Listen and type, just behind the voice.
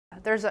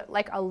There's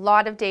like a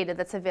lot of data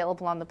that's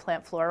available on the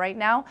plant floor right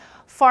now,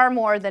 far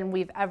more than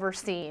we've ever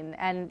seen,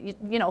 and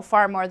you know,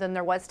 far more than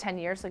there was 10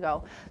 years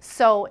ago.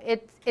 So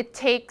it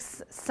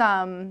takes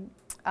some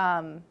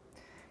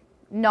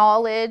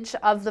knowledge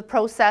of the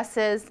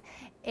processes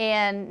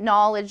and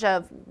knowledge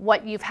of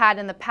what you've had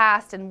in the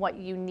past and what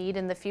you need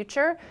in the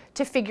future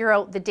to figure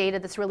out the data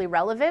that's really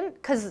relevant,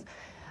 because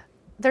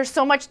there's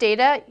so much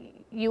data,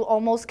 you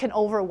almost can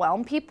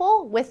overwhelm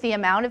people with the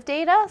amount of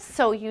data.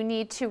 So you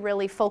need to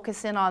really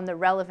focus in on the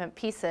relevant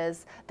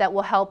pieces that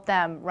will help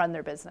them run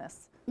their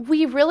business.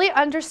 We really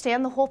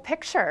understand the whole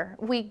picture.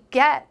 We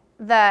get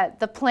that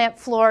the plant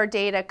floor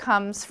data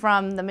comes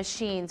from the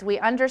machines. We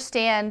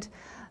understand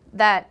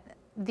that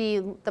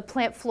the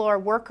plant floor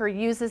worker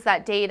uses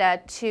that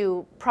data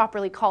to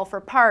properly call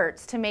for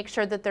parts, to make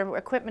sure that their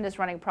equipment is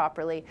running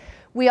properly.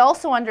 We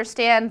also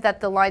understand that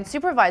the line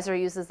supervisor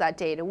uses that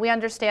data. We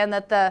understand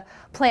that the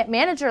plant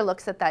manager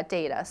looks at that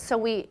data. So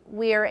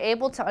we are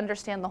able to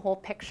understand the whole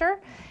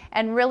picture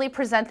and really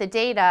present the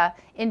data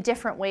in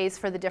different ways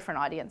for the different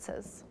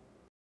audiences.